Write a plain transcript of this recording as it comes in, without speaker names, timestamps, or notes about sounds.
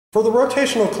For the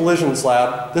rotational collisions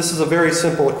lab, this is a very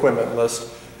simple equipment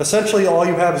list. Essentially, all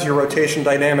you have is your rotation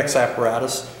dynamics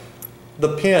apparatus,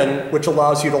 the pin, which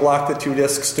allows you to lock the two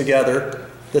discs together,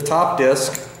 the top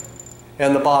disc,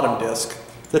 and the bottom disc.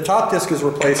 The top disc is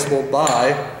replaceable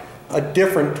by a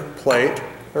different plate,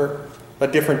 or a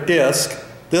different disc.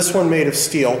 This one made of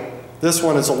steel, this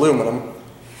one is aluminum.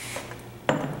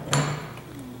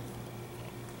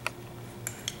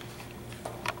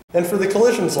 And for the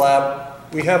collisions lab,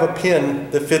 we have a pin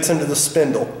that fits into the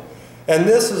spindle. And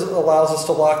this allows us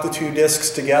to lock the two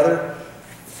discs together.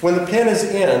 When the pin is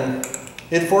in,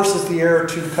 it forces the air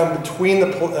to come between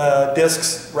the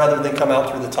discs rather than come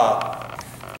out through the top.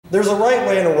 There's a right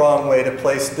way and a wrong way to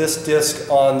place this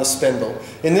disc on the spindle.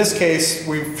 In this case,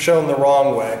 we've shown the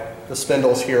wrong way. The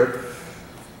spindle's here.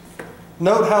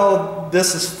 Note how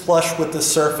this is flush with the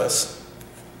surface.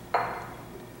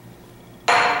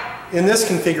 In this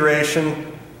configuration,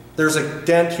 there's a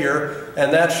dent here,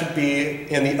 and that should be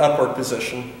in the upward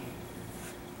position.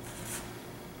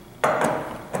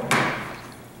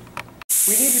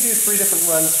 We need to do 3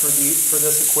 different runs for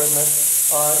this equipment.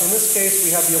 In this case,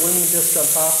 we have the aluminum disc on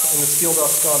top and the steel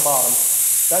disc on bottom.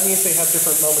 That means they have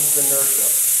different moments of inertia.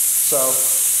 So,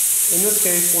 in this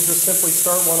case, we'll just simply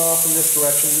start one off in this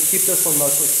direction. We keep this one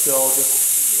mostly still,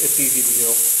 it's easy to do.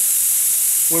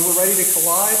 When we're ready to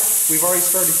collide, we've already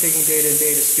started taking data in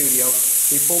Data Studio.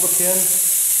 We pull the pin,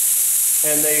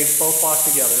 and they both lock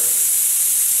together.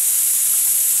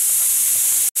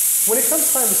 When it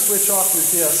comes time to switch off your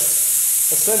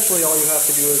discs, essentially all you have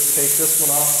to do is take this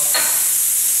one off,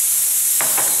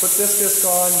 put this disc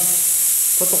on,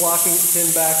 put the locking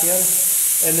pin back in,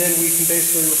 and then we can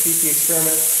basically repeat the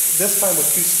experiment, this time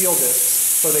with 2 steel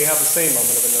discs, so they have the same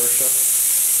moment of inertia.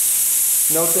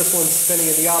 Note this one's spinning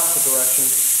in the opposite direction.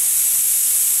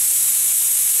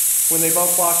 When they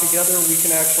both lock together, we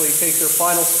can actually take their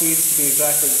final speeds to be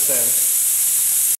exactly the same.